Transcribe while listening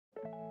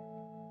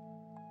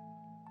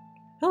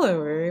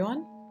Hello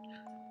everyone,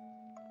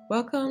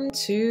 welcome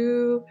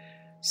to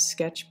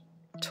Sketch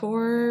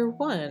Tour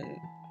 1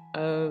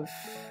 of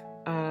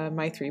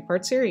my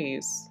 3-part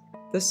series.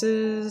 This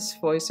is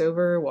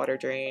voiceover water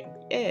drain,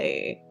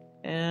 yay!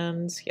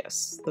 And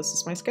yes, this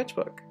is my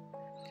sketchbook.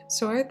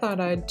 So I thought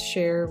I'd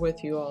share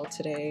with you all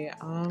today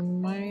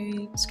my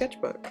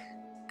sketchbook,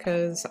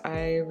 because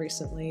I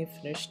recently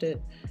finished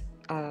it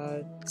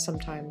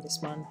sometime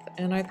this month,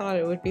 and I thought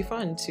it would be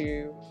fun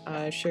to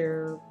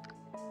share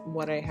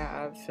what I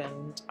have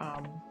and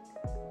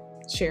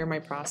share my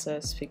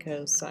process,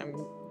 because I'm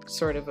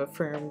sort of a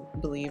firm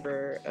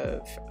believer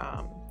of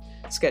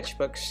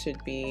sketchbooks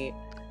should be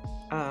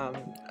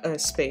a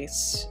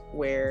space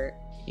where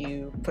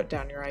you put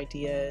down your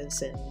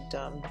ideas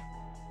and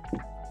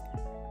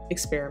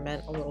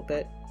experiment a little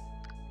bit.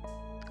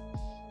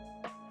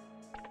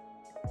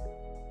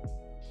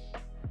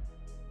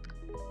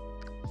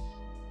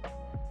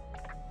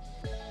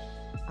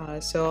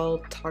 So I'll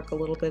talk a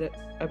little bit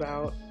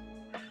about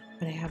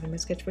what I have in my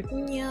sketchbook.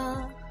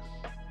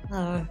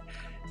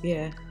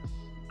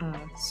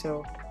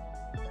 So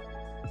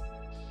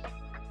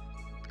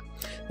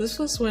this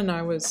was when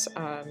I was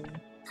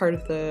part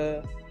of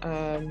the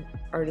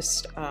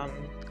artist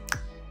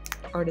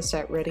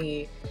at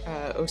Ready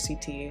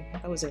OCT.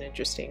 That was an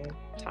interesting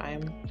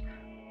time.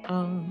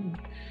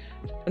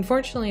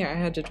 Unfortunately, I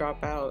had to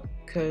drop out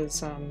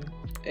because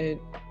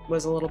it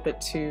was a little bit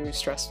too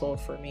stressful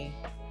for me,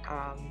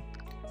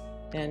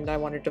 and I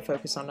wanted to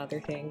focus on other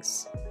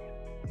things.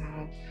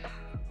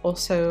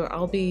 Also,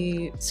 I'll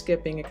be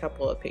skipping a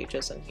couple of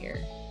pages in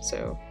here,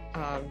 so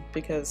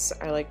because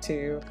I like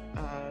to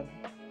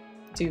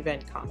do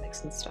Venn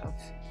comics and stuff.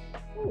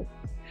 Ooh.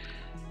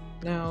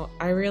 Now,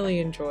 I really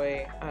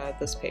enjoy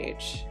this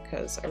page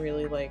because I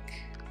really like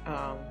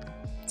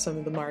some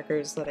of the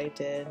markers that I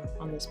did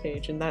on this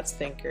page, and that's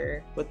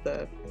Thinker with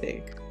the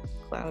big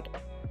cloud.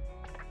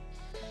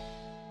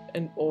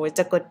 And oh, it's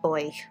a good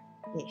boy.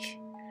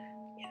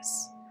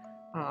 Yes.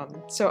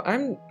 So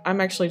I'm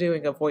actually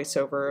doing a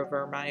voiceover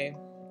over my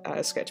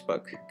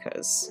sketchbook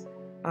because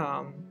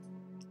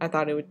I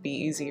thought it would be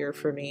easier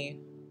for me.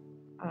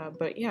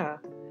 But yeah.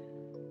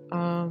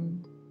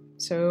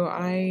 So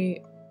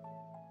I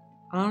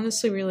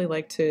honestly really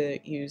like to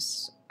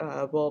use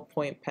a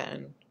ballpoint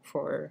pen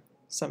for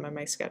some of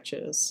my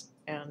sketches,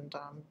 and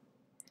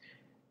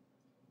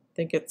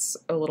think it's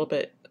a little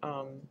bit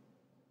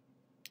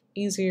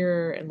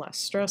easier and less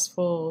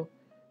stressful.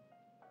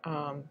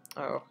 I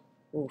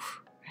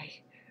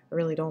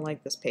really don't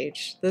like this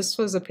page. This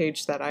was a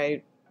page that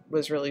I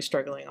was really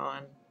struggling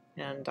on,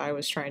 and I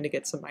was trying to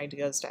get some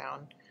ideas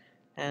down,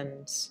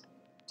 and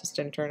just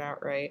didn't turn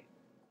out right.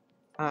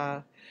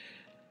 But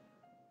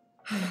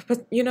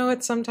you know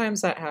what,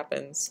 sometimes that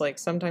happens. Like,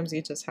 sometimes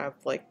you just have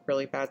like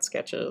really bad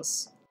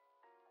sketches.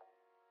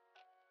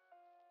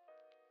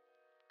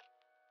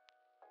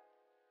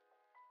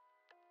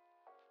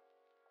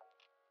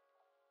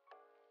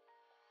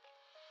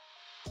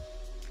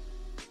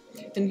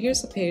 And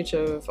here's a page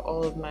of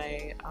all of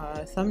my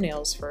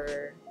thumbnails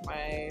for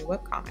my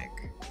webcomic.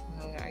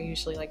 I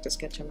usually like to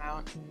sketch them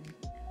out and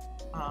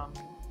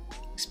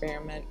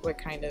experiment what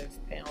kind of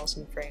panels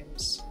and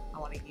frames I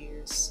want to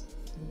use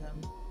in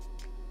them.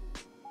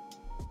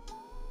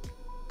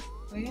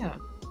 Oh yeah.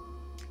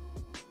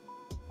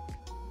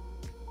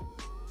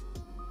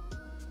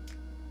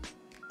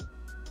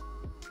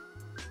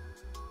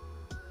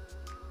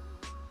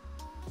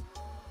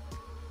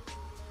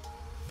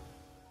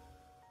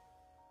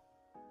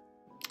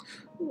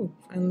 Ooh,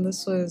 and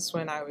this was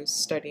when I was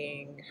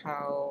studying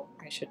how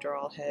I should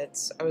draw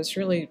heads.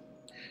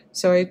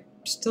 So I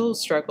still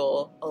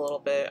struggle a little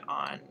bit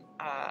on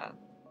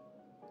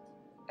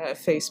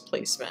face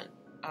placement,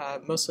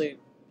 mostly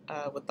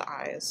with the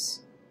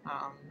eyes.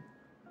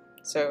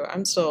 So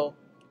I'm still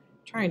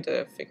trying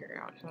to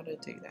figure out how to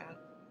do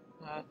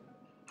that.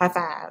 High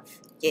five,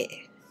 yeah.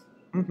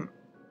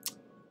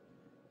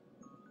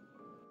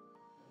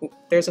 Ooh,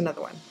 there's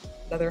another one,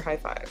 another high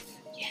five,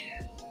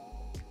 yeah.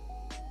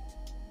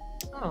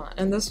 Oh,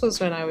 and this was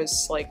when I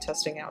was like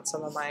testing out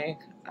some of my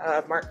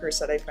markers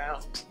that I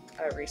found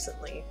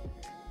recently.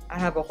 I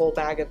have a whole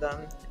bag of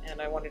them, and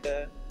I wanted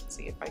to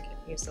see if I can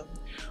use them.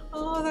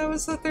 Oh, that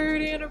was the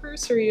 3rd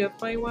anniversary of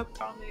my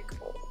webcomic.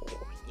 Oh,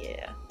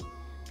 yeah.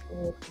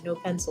 Oh, no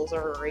pencils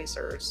or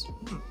erasers.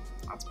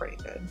 That's pretty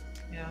good.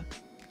 Yeah.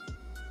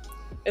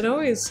 It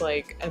always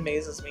like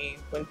amazes me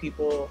when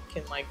people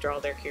can like draw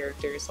their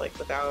characters like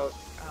without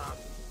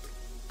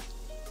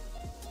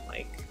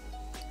like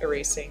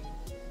erasing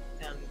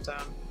and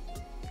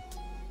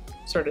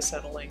sort of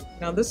settling.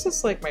 Now this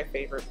is like my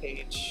favorite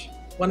page,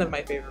 one of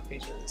my favorite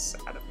pages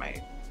out of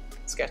my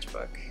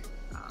sketchbook,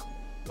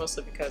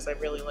 mostly because I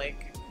really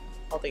like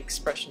all the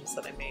expressions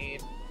that I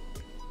made.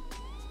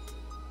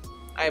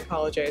 I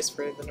apologize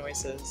for the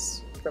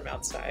noises from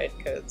outside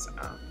because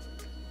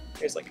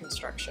there's like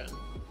construction,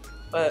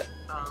 but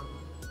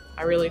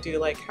I really do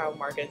like how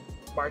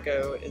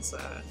Margot is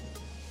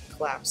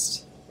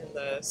collapsed in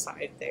the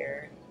side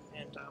there,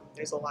 and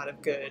there's a lot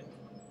of good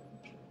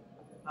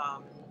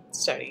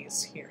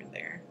studies here and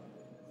there.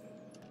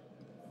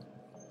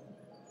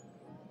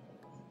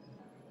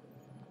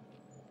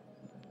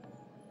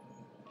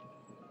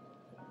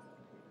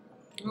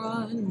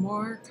 Run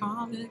more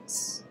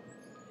comics.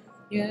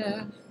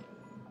 Yeah.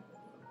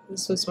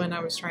 This was when I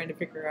was trying to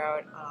figure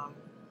out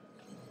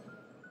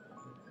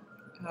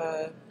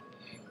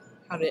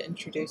how to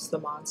introduce the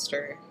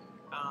monster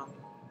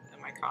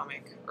in my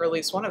comic, or at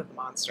least one of the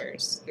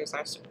monsters. There's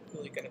actually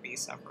going to be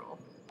several.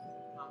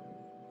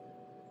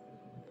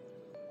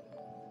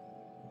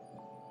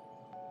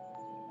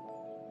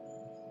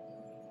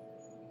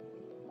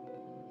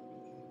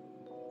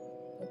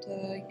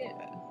 Yeah,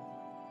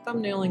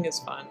 thumbnailing is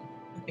fun.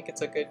 I think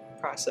it's a good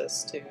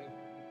process to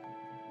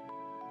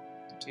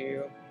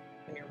do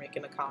when you're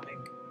making a comic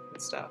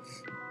and stuff.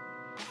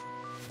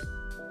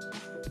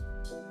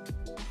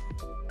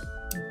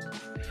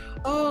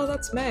 Oh,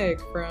 that's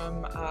Meg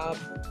from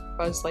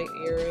Buzz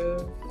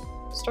Lightyear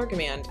Star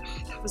Command.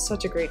 That was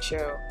such a great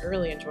show. I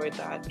really enjoyed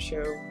that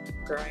show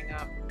growing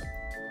up.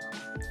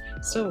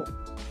 Still,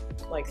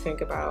 like,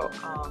 think about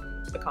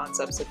the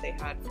concepts that they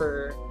had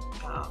for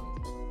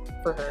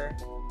her.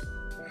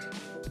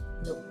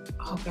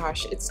 Oh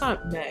gosh, it's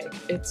not Meg.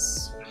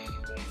 It's,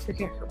 I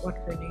forget what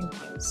her name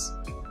was.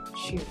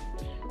 Shoot,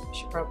 I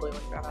should probably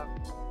look that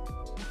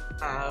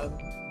up.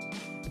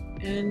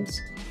 And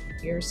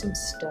here's some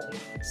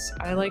studies.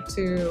 I like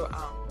to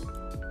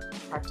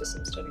practice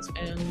some studies,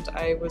 and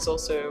I was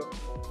also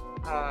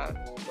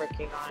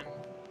working on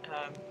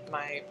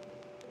my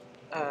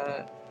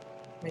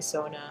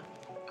Sona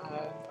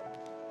at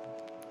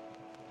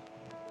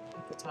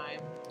the time.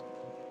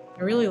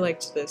 I really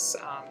liked this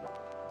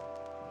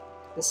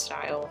this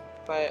style,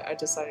 but I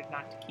decided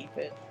not to keep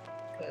it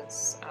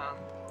because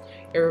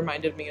it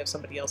reminded me of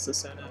somebody else's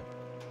Sona.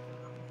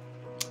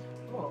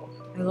 Oh,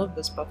 I love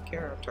this buff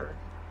character.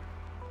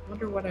 I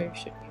wonder what I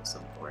should use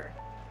them for.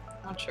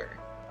 Not sure.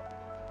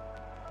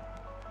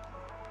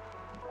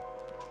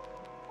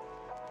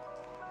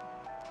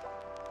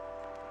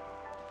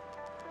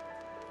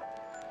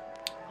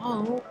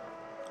 Oh,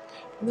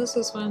 this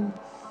is when,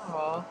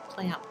 aw,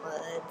 plant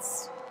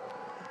buds.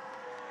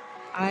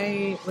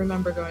 I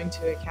remember going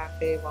to a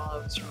cafe while I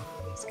was drawing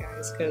these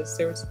guys because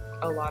there was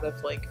a lot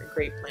of like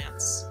great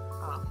plants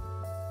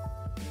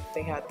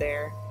they had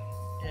there,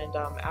 and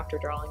after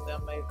drawing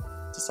them I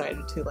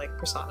decided to like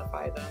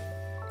personify them.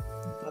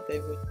 I thought they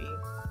would be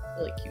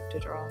really cute to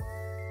draw.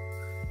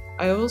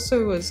 I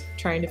also was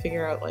trying to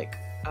figure out like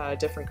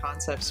different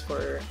concepts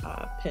for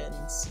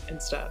pins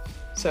and stuff,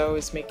 so I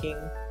was making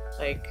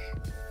like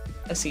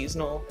a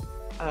seasonal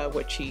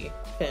witchy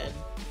pin.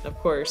 And of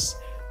course,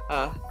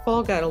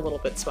 fall got a little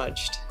bit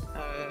smudged.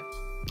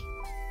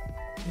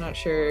 I'm not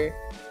sure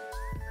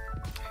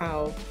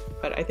how,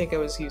 but I think I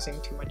was using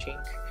too much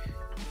ink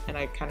and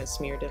I kind of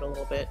smeared it a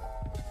little bit.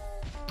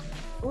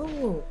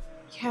 Oh,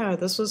 yeah,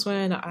 this was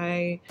when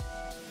I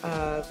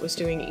was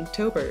doing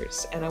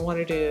Inktober's and I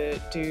wanted to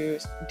do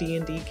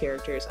D&D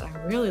characters, and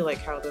I really like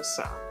how this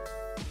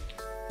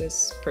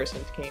this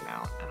person came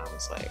out, and I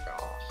was like,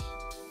 oh,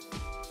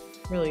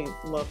 really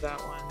love that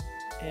one.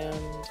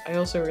 And I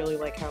also really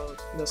like how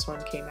this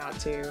one came out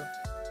too.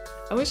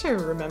 I wish I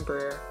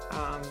remember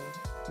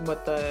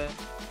what the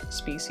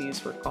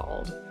species were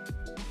called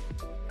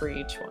for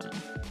each one,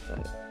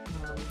 but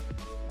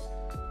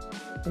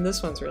and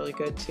this one's really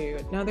good too.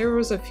 Now there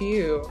was a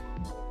few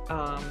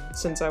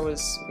since I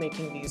was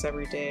making these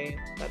every day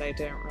that I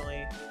didn't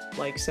really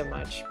like so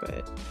much,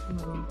 but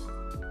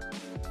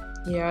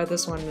yeah,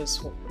 this one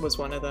was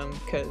one of them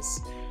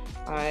because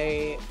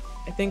I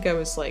think I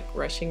was like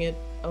rushing it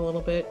a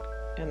little bit,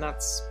 and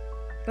that's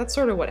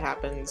sort of what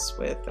happens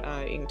with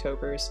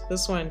Inktober's.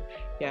 This one,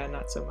 yeah,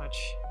 not so much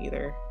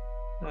either.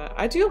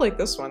 I do like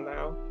this one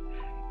though.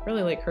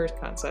 Really like her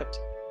concept.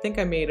 I think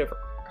I made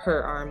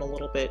her arm a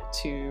little bit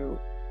too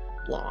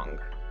long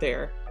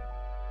there,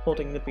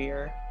 holding the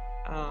beer.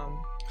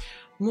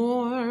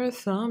 More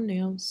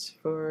thumbnails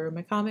for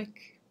my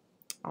comic.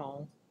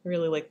 Oh, I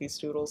really like these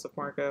doodles of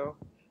Margot,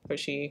 where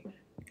she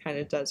kind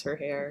of does her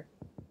hair.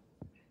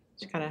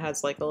 She kind of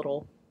has like a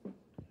little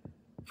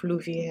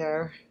floofy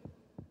hair.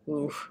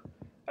 Oof.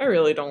 I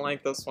really don't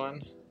like this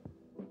one.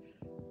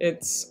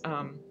 It's,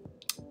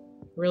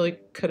 really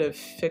could have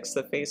fixed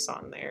the face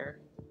on there.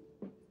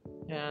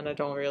 And I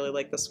don't really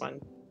like this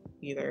one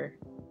either.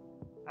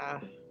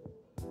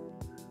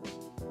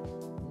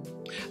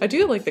 I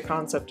do like the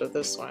concept of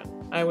this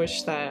one. I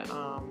wish that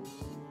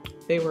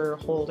they were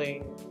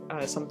holding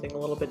something a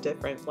little bit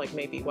different, like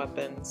maybe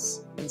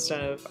weapons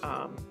instead of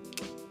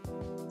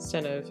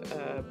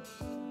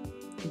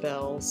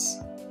bells.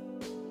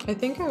 I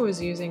think I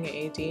was using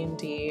a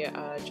D&D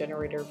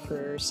generator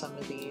for some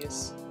of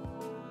these.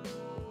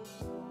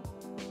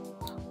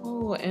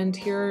 Oh, and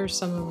here are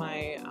some of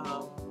my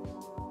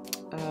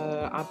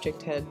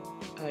object head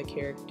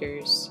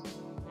characters.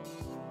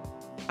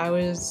 I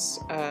was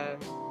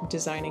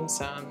designing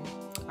some,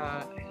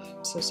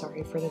 I'm so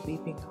sorry for the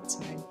beeping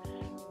outside.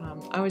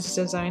 I was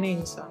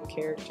designing some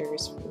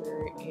characters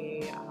for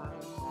a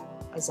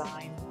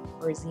zine,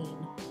 or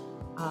zine.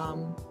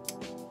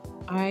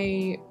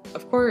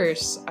 Of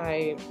course,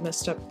 I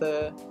messed up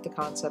the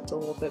concept a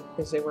little bit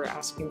because they were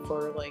asking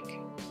for like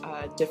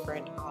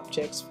different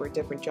objects for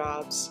different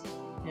jobs,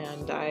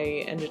 and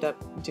I ended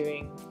up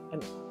doing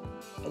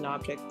an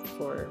object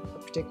for a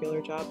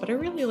particular job. But I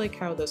really like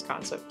how this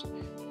concept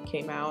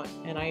came out,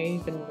 and I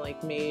even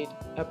like made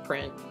a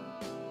print,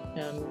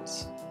 and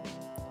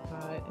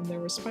there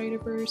was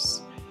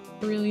Spider-Verse.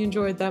 I really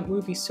enjoyed that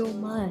movie so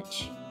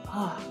much.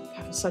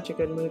 That was such a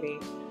good movie.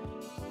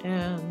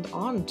 And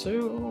on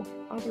to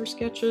other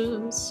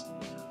sketches.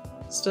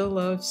 Still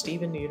love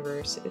Steven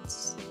Universe.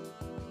 It's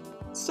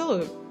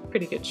still a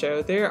pretty good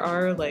show. There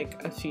are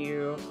like a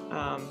few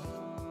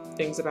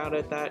things about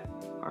it that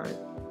aren't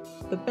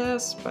the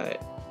best,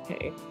 but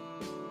hey,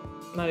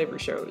 not every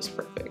show is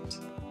perfect.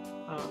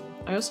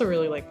 I also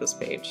really like this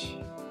page.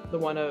 The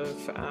one of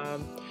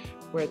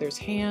where there's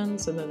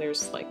hands and then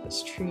there's like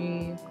this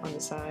tree on the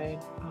side.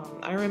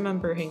 I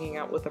remember hanging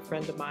out with a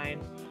friend of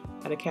mine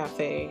at a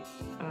cafe.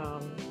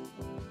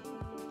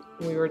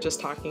 We were just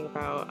talking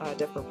about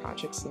different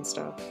projects and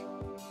stuff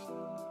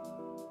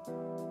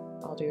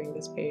while doing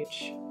this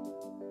page.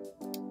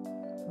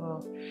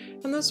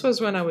 And this was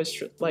when I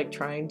was like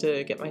trying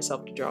to get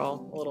myself to draw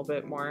a little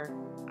bit more.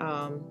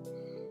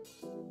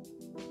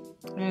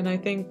 And I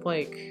think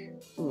like,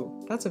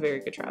 ooh, that's a very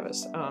good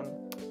Travis.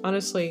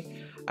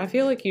 Honestly, I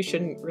feel like you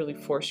shouldn't really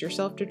force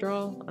yourself to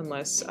draw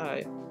unless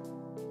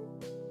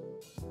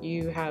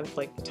you have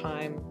like the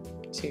time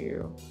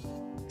to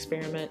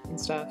experiment and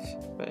stuff.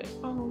 But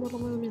oh, little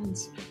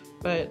moments.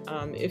 But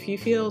if you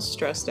feel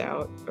stressed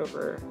out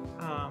over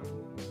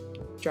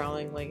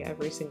drawing like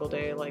every single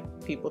day, like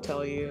people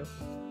tell you,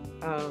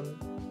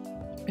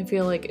 I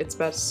feel like it's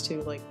best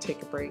to like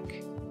take a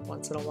break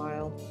once in a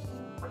while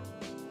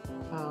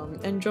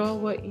and draw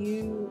what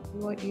you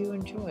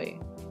enjoy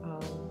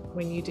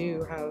when you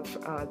do have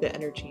the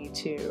energy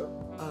to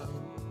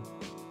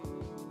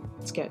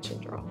sketch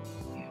and draw.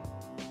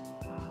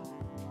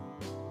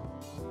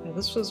 Yeah,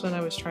 this was when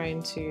I was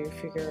trying to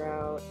figure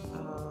out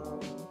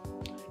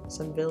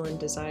some villain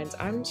designs.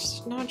 I'm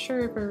just not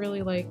sure if I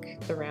really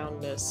like the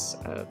roundness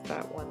of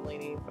that one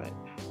lady,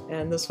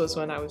 and this was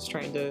when I was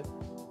trying to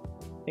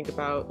think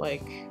about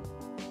like,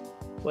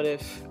 what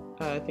if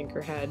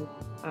Thinker had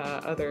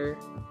other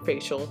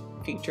facial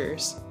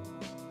features.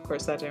 Of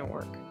course that didn't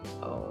work.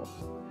 Oh,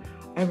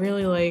 I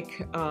really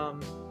like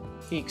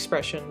the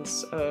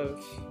expressions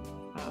of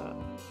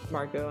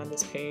Margot on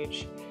this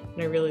page,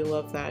 and I really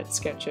love that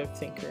sketch of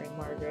Thinker and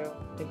Margot.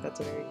 I think that's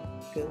a very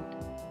good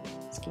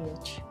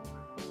sketch.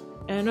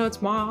 And I know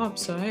it's Mob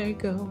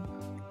Psycho.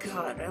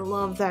 God, I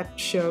love that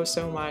show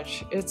so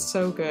much. It's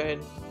so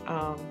good.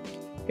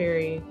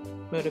 Very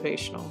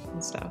motivational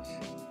and stuff.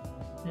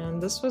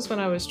 And this was when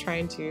I was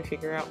trying to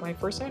figure out my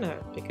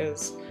persona,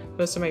 because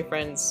most of my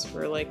friends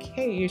were like,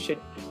 hey, you should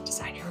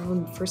design your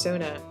own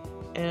persona.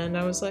 And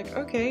I was like,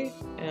 okay.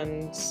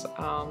 And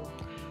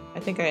I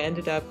think I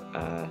ended up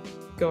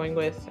going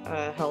with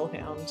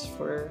Hellhound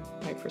for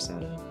my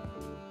persona.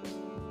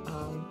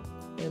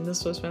 And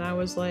this was when I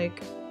was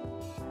like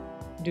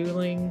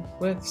doodling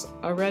with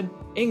a red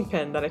ink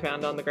pen that I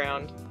found on the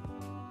ground.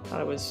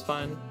 Thought it was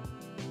fun.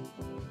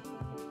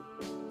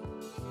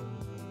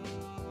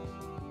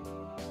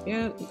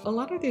 Yeah, a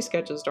lot of these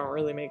sketches don't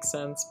really make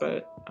sense,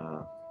 but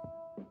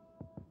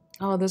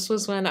oh, this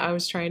was when I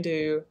was trying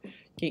to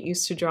get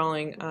used to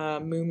drawing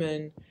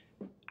Moomin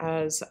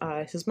as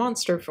his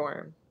monster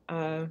form.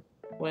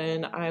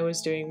 When I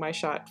was doing my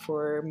shot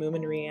for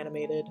Moomin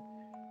Reanimated,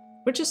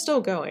 which is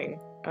still going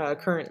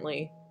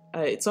currently.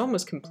 It's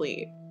almost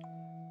complete.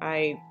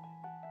 I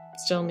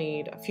still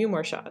need a few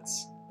more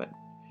shots, but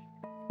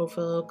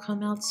hopefully it'll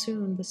come out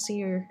soon this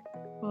year.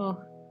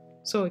 Oh,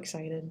 so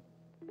excited.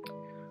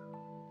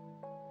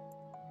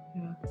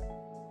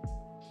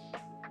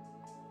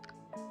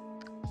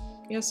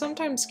 Yeah,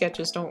 sometimes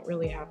sketches don't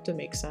really have to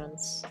make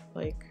sense.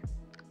 Like,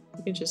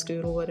 you can just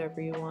doodle whatever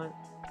you want.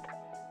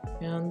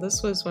 And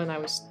this was when I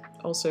was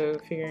also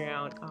figuring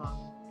out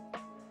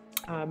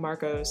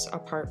Margot's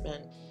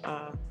apartment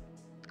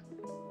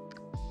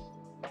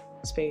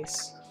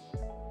space.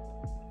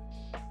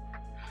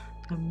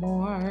 And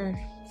more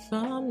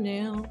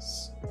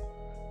thumbnails.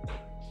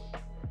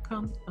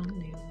 Come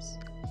thumbnails.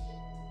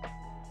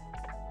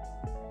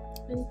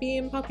 And Bee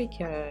and Puppy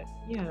Cat.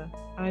 Yeah,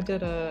 I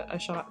did a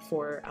shot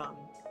for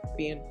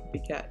Bee and Puppy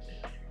Cat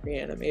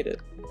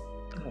Reanimated.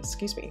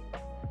 Excuse me.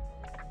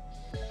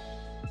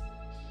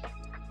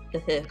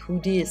 Who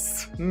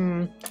dis?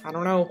 I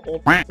don't know.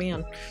 Old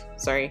man.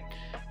 Sorry.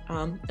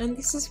 And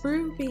this is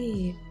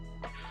Ruby.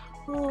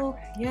 Oh,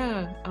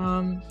 yeah.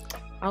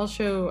 I'll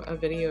show a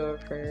video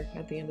of her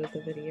at the end of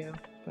the video,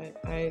 but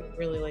I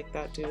really like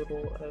that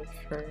doodle of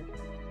her.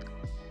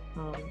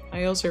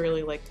 I also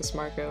really like this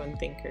Margot and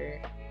Thinker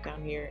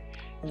down here.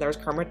 And there's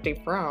Kermit the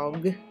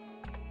Frog.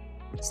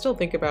 Still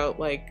think about,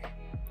 like,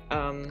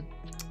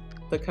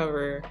 the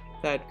cover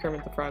that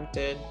Kermit the Frog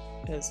did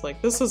is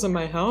like, this isn't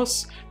my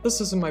house,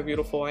 this isn't my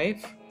beautiful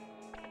wife.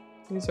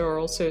 These are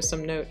also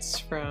some notes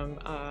from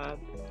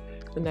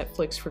the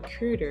Netflix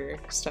Recruiter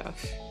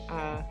stuff.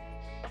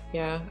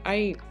 Yeah,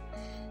 I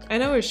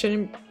know I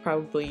shouldn't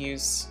probably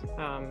use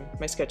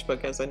my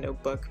sketchbook as a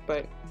notebook,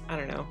 but I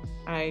don't know.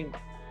 I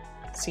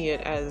see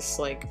it as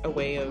like a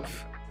way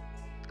of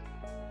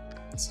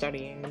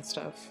studying and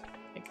stuff.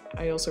 Like,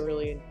 I also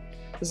really,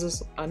 this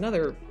is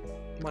another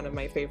one of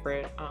my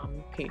favorite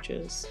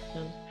pages.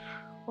 And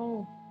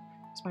oh,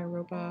 it's my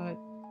robot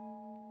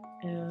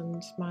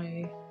and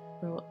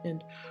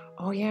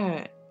oh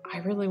yeah, I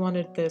really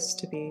wanted this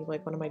to be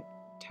like one of my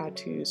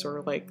tattoos,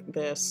 or like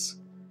this.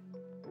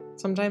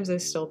 Sometimes I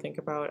still think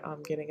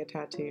about getting a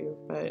tattoo,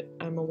 but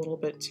I'm a little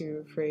bit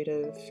too afraid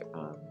of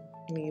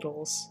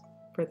needles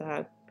for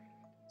that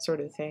sort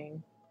of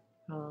thing.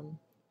 There's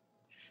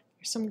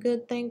some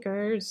good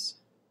thinkers.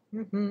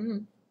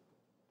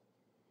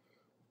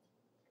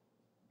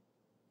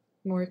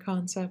 More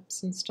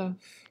concepts and stuff.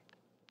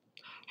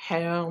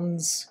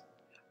 Hands.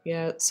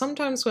 Yeah,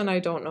 sometimes when I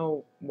don't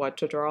know what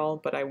to draw,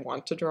 but I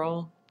want to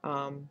draw,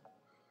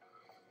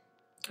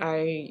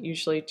 I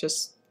usually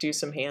just do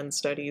some hand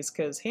studies,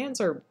 because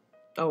hands are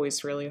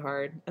always really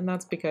hard, and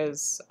that's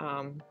because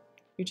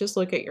you just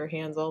look at your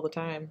hands all the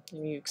time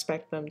and you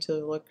expect them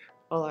to look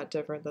a lot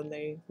different than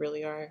they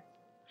really are.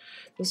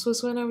 This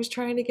was when I was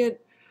trying to get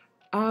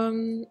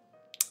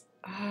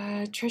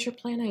Treasure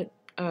Planet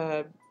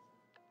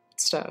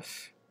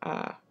stuff,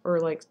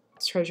 or like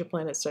Treasure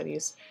Planet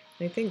studies.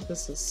 And I think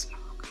this is,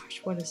 oh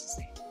gosh, what is his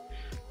name? I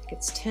think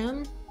it's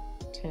Tim,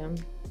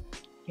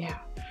 yeah.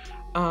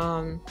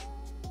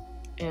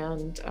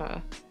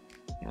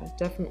 Yeah,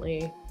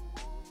 definitely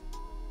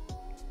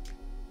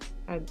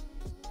had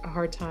a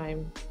hard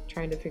time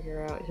trying to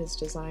figure out his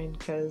design,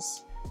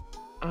 because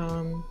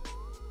I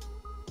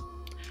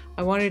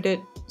wanted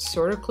it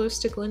sort of close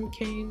to Glen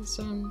Kane's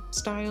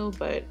style,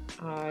 but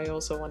I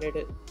also wanted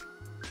it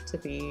to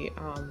be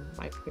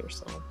my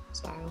personal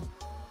style.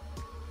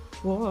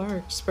 More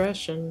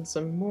expressions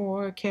and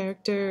more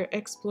character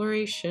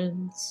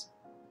explorations.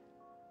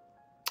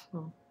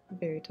 Oh, a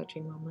very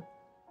touching moment.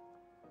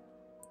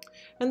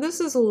 And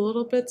this is a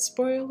little bit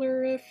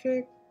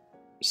spoilerific.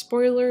 It's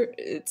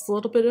a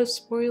little bit of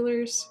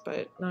spoilers,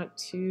 but not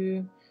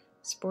too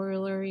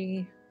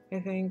spoilery, I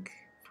think,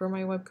 for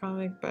my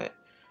webcomic. But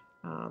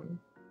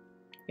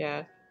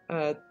yeah,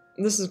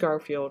 this is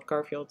Garfield.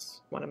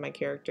 Garfield's one of my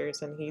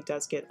characters, and he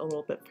does get a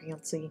little bit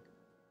fancy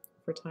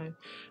over time.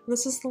 And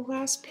this is the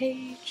last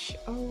page.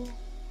 Oh,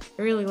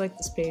 I really like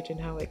this page and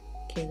how it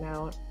came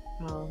out.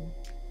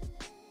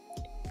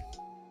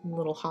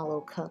 Little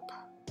hollow cup.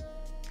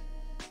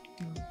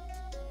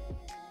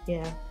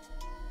 Yeah.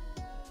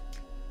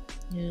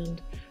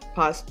 And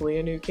possibly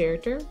a new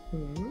character.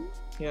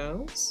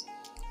 Yes.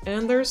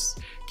 And there's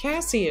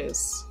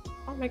Cassius.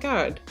 Oh my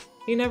god.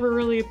 He never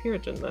really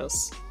appeared in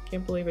this.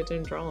 Can't believe I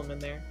didn't draw him in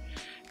there.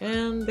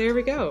 And there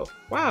we go.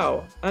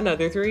 Wow.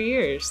 Another 3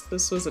 years.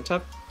 This was a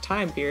tough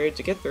time period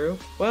to get through.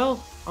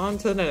 Well, on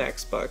to the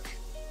next book.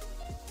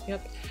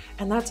 Yep.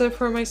 And that's it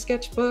for my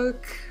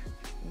sketchbook.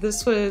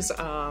 This was,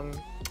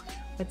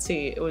 let's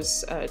see, it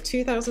was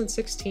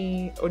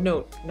 2016, oh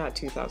no, not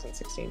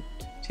 2016,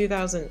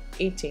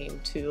 2018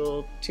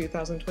 to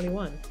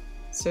 2021.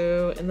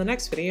 So in the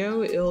next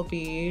video, it'll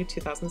be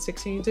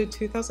 2016 to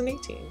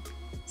 2018.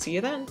 See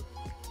you then!